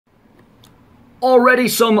Already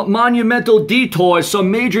some monumental detours, some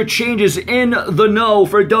major changes in the know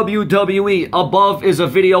for WWE. Above is a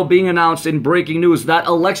video being announced in breaking news that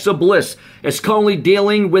Alexa Bliss is currently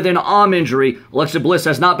dealing with an arm injury. Alexa Bliss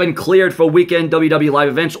has not been cleared for weekend WWE live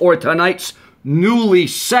events or tonight's newly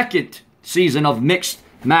second season of Mixed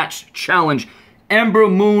Match Challenge. Ember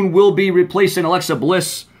Moon will be replacing Alexa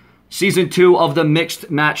Bliss. Season 2 of the Mixed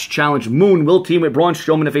Match Challenge. Moon will team with Braun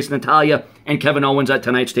Strowman to face Natalya and Kevin Owens at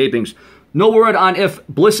tonight's tapings. No word on if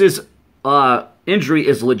Bliss's injury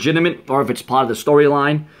is legitimate or if it's part of the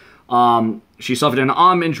storyline. She suffered an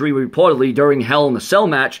arm injury reportedly during Hell in a Cell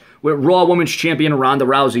match with Raw Women's Champion Ronda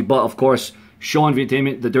Rousey. But, of course, Sean V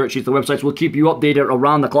Entertainment, the Dirt Sheets, the websites will keep you updated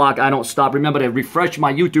around the clock. I don't stop. Remember to refresh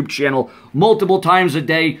my YouTube channel multiple times a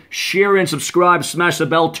day. Share and subscribe. Smash the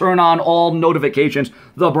bell. Turn on all notifications.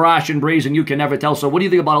 The brash and brazen, you can never tell. So what do you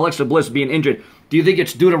think about Alexa Bliss being injured? Do you think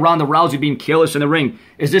it's due to Ronda Rousey being careless in the ring?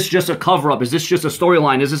 Is this just a cover-up? Is this just a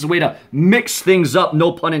storyline? Is this a way to mix things up,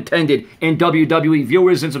 no pun intended, in WWE?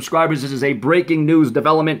 Viewers and subscribers, this is a breaking news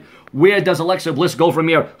development. Where does Alexa Bliss go from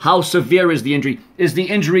here? How severe is the injury? Is the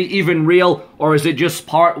injury even real? Or is it just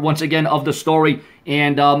part, once again, of the story?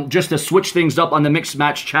 And just to switch things up on the Mixed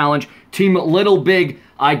Match Challenge, Team Little Big,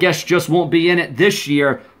 I guess, just won't be in it this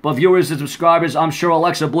year. But viewers and subscribers, I'm sure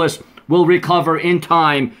Alexa Bliss will recover in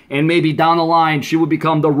time, and maybe down the line, she will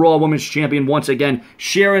become the Raw Women's Champion once again.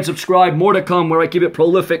 Share and subscribe. More to come where I keep it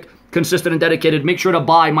prolific, consistent, and dedicated. Make sure to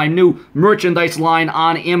buy my new merchandise line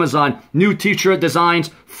on Amazon. New t-shirt designs,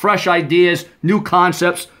 fresh ideas, new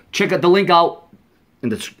concepts. Check out the link out in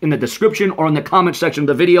the description or in the comment section of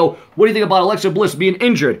the video. What do you think about Alexa Bliss being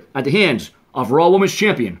injured at the hands of Raw Women's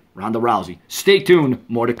Champion Ronda Rousey? Stay tuned.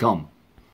 More to come.